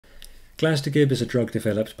Glasdegib is a drug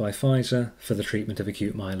developed by Pfizer for the treatment of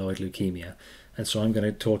acute myeloid leukemia, and so I'm going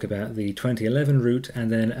to talk about the 2011 route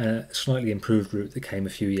and then a slightly improved route that came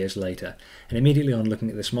a few years later. And immediately on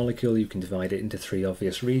looking at this molecule, you can divide it into three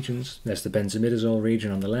obvious regions. There's the benzimidazole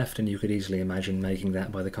region on the left, and you could easily imagine making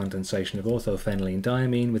that by the condensation of orthophenylene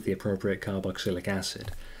diamine with the appropriate carboxylic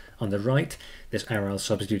acid. On the right, this aryl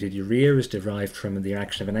substituted urea is derived from the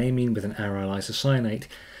reaction of an amine with an aryl isocyanate,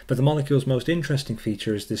 but the molecule's most interesting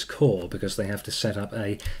feature is this core, because they have to set up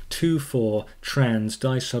a 2,4 trans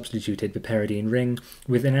disubstituted piperidine ring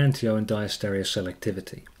with enantio and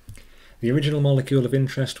diastereoselectivity. The original molecule of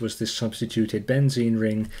interest was this substituted benzene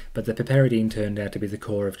ring, but the piperidine turned out to be the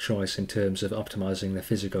core of choice in terms of optimizing the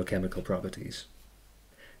physicochemical properties.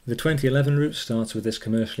 The 2011 route starts with this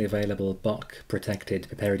commercially available Bock-protected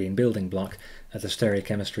piperidine building block. The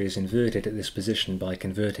stereochemistry is inverted at this position by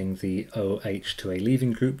converting the OH to a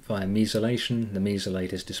leaving group via mesylation. The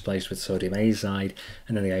mesylate is displaced with sodium azide,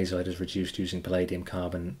 and then the azide is reduced using palladium,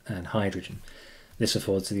 carbon and hydrogen. This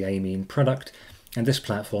affords the amine product, and this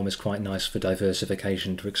platform is quite nice for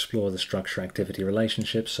diversification to explore the structure-activity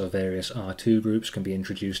relationships, so various R2 groups can be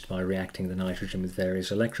introduced by reacting the nitrogen with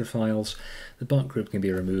various electrophiles. The Bock group can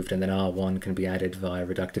be removed, and then R1 can be added via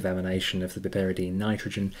reductive amination of the piperidine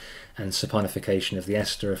nitrogen, and saponification of the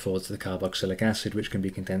ester affords the carboxylic acid, which can be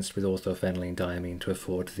condensed with orthophenylene diamine to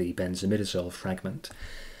afford the benzimidazole fragment.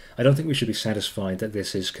 I don't think we should be satisfied that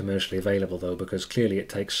this is commercially available though, because clearly it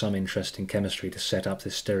takes some interesting chemistry to set up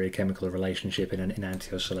this stereochemical relationship in an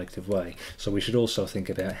enantioselective way, so we should also think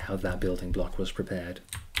about how that building block was prepared.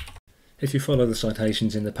 If you follow the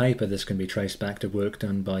citations in the paper, this can be traced back to work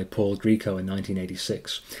done by Paul Grieco in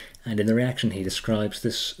 1986, and in the reaction he describes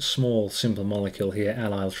this small simple molecule here,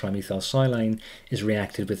 allyl trimethylsilane, is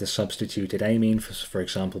reacted with a substituted amine, for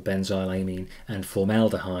example benzylamine, and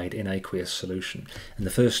formaldehyde in aqueous solution. And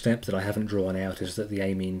the first step that I haven't drawn out is that the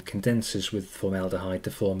amine condenses with formaldehyde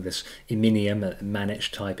to form this iminium, a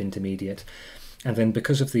Manich type intermediate, and then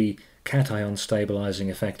because of the cation stabilizing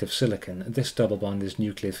effect of silicon, this double bond is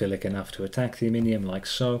nucleophilic enough to attack the iminium like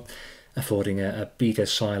so, affording a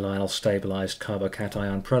beta-silyl stabilized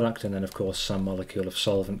carbocation product, and then of course some molecule of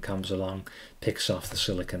solvent comes along, picks off the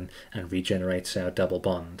silicon and regenerates our double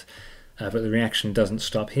bond. But the reaction doesn't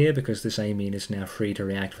stop here, because this amine is now free to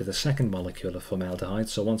react with a second molecule of formaldehyde,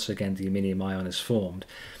 so once again the iminium ion is formed.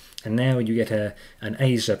 And now you get an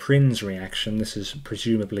aza-prins reaction. This is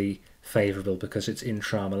presumably favourable because it's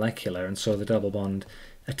intramolecular, and so the double bond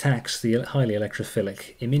attacks the highly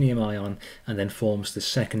electrophilic iminium ion and then forms the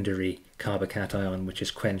secondary carbocation, which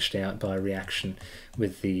is quenched out by reaction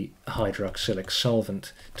with the hydroxylic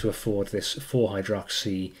solvent to afford this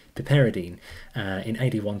 4-hydroxy piperidine in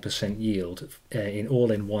 81% yield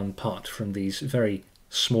all in one pot from these very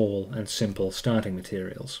small and simple starting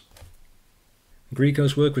materials.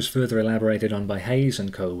 Grieco's work was further elaborated on by Hayes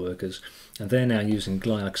and co-workers, and they're now using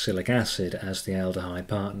glyoxylic acid as the aldehyde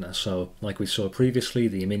partner. So, like we saw previously,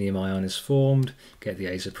 the iminium ion is formed, get the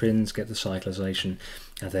aza-prins, get the cyclization,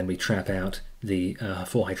 and then we trap out the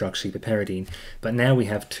 4-hydroxy piperidine. But now we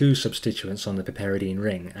have two substituents on the piperidine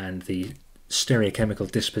ring, and the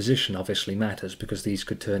stereochemical disposition obviously matters, because these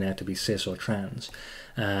could turn out to be cis or trans.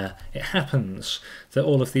 It happens that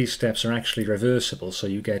all of these steps are actually reversible, so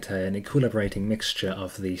you get an equilibrating mixture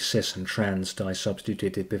of the cis and trans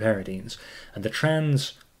disubstituted piperidines. And the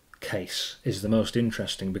trans case is the most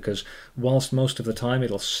interesting, because whilst most of the time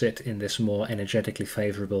it'll sit in this more energetically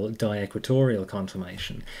favourable diequatorial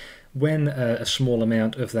conformation, when a small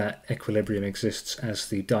amount of that equilibrium exists as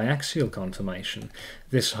the diaxial conformation,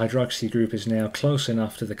 this hydroxy group is now close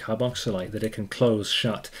enough to the carboxylate that it can close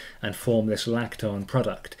shut and form this lactone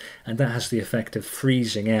product, and that has the effect of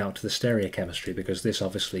freezing out the stereochemistry, because this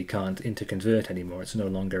obviously can't interconvert anymore, it's no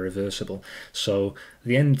longer reversible. So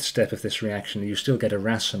the end step of this reaction, you still get a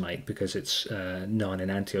racemate because it's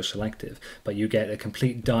non-enantioselective, but you get a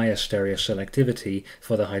complete diastereoselectivity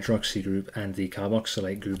for the hydroxy group and the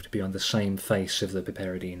carboxylate group to be on the same face of the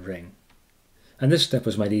piperidine ring. And this step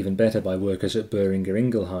was made even better by workers at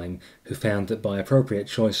Boeringer-Ingelheim, who found that by appropriate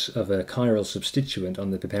choice of a chiral substituent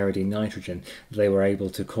on the piperidine nitrogen, they were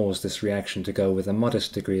able to cause this reaction to go with a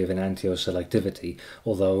modest degree of enantioselectivity,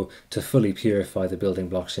 although to fully purify the building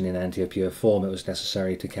blocks in enantiopure form it was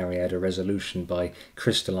necessary to carry out a resolution by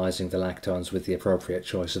crystallizing the lactones with the appropriate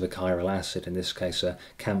choice of a chiral acid, in this case a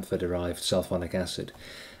camphor-derived sulfonic acid.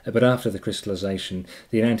 but after the crystallization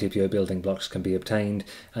the enantiopure building blocks can be obtained,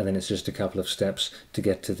 and then it's just a couple of steps to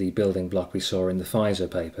get to the building block we saw in the Pfizer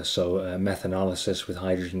paper. So methanolysis with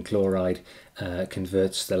hydrogen chloride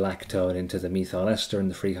converts the lactone into the methyl ester in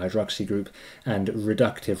the free hydroxy group, and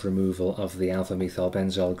reductive removal of the alpha methyl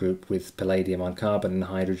benzol group with palladium on carbon and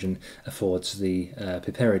hydrogen affords the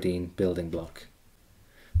piperidine building block.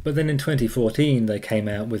 But then in 2014 they came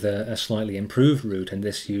out with a slightly improved route, and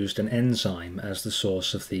this used an enzyme as the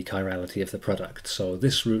source of the chirality of the product. So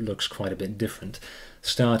this route looks quite a bit different.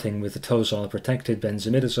 Starting with the tosyl protected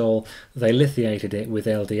benzimidazole, they lithiated it with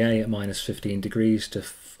LDA at -15 degrees to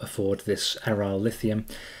afford this aryl lithium,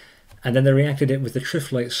 and then they reacted it with the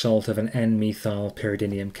triflate salt of an N-methyl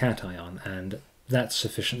pyridinium cation, and that's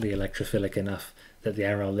sufficiently electrophilic enough that the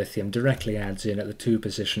aryl lithium directly adds in at the 2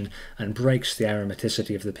 position and breaks the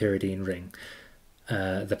aromaticity of the pyridine ring.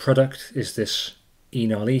 The product is this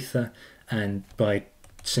enol ether, and by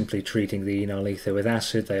simply treating the enol ether with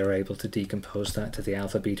acid they are able to decompose that to the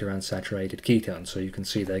alpha-beta unsaturated ketone. So you can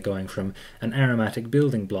see they're going from an aromatic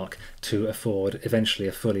building block to afford eventually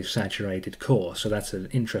a fully saturated core. So that's an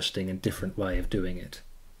interesting and different way of doing it.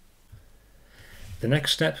 The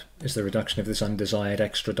next step is the reduction of this undesired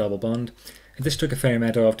extra double bond. This took a fair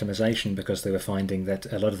amount of optimization because they were finding that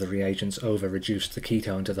a lot of the reagents over-reduced the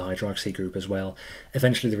ketone to the hydroxy group as well.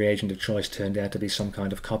 Eventually the reagent of choice turned out to be some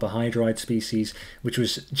kind of copper hydride species, which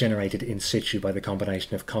was generated in situ by the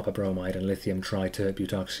combination of copper bromide and lithium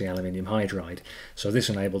triterbutoxyaluminium hydride. So this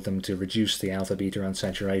enabled them to reduce the alpha-beta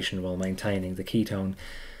unsaturation while maintaining the ketone.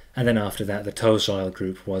 And then after that the tosyl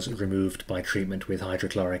group was removed by treatment with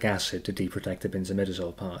hydrochloric acid to deprotect the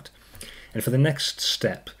benzimidazole part. And for the next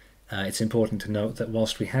step, it's important to note that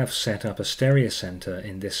whilst we have set up a stereocenter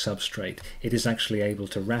in this substrate, it is actually able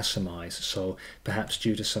to racemize. So perhaps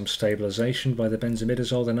due to some stabilization by the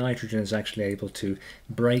benzimidazole, the nitrogen is actually able to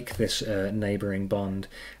break this neighboring bond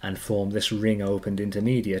and form this ring-opened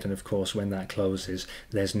intermediate. And of course, when that closes,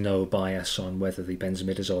 there's no bias on whether the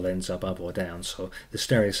benzimidazole ends up or down. So the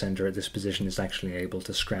stereocenter at this position is actually able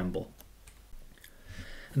to scramble.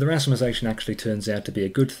 The racemization actually turns out to be a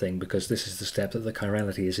good thing because this is the step that the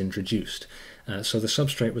chirality is introduced. So the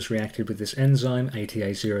substrate was reacted with this enzyme,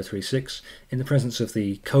 ATA036, in the presence of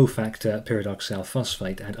the cofactor pyridoxal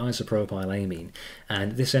phosphate and isopropylamine.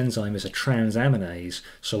 And this enzyme is a transaminase,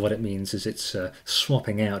 so what it means is it's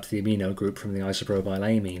swapping out the amino group from the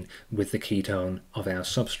isopropylamine with the ketone of our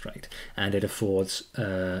substrate. And it affords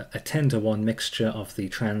a 10-to-1 mixture of the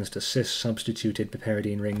trans to cis substituted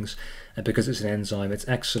piperidine rings. Because it's an enzyme, it's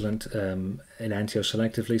excellent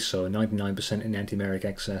enantioselectively, so 99% enantiomeric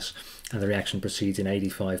excess, and the reaction proceeds in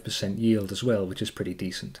 85% yield as well, which is pretty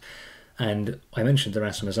decent. And I mentioned the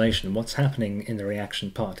racemization. What's happening in the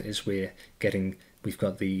reaction part is we've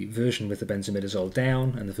got the version with the benzimidazole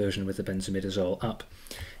down and the version with the benzimidazole up.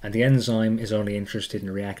 And the enzyme is only interested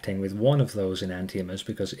in reacting with one of those enantiomers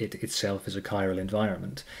because it itself is a chiral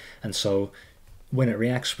environment. And so when it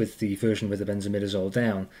reacts with the version with the benzimidazole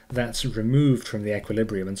down, that's removed from the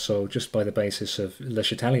equilibrium, and so just by the basis of Le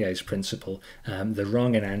Chatelier's principle, the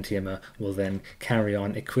wrong enantiomer will then carry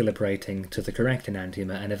on equilibrating to the correct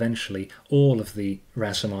enantiomer, and eventually all of the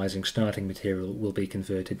racemizing starting material will be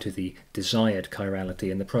converted to the desired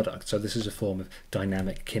chirality in the product. So this is a form of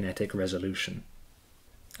dynamic kinetic resolution.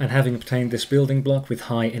 And having obtained this building block with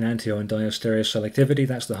high enantio and diastereoselectivity,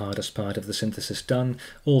 that's the hardest part of the synthesis done.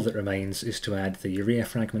 All that remains is to add the urea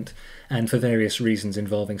fragment, and for various reasons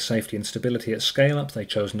involving safety and stability at scale-up, they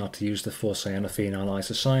chose not to use the 4-cyanophenol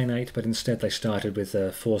isocyanate, but instead they started with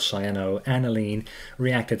 4-cyanoaniline,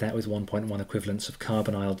 reacted that with 1.1 equivalents of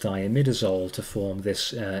carbonyl diimidazole to form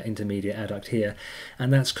this intermediate adduct here,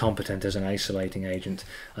 and that's competent as an acylating agent,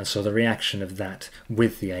 and so the reaction of that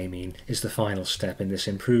with the amine is the final step in this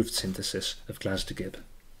improved synthesis of Glasdegib.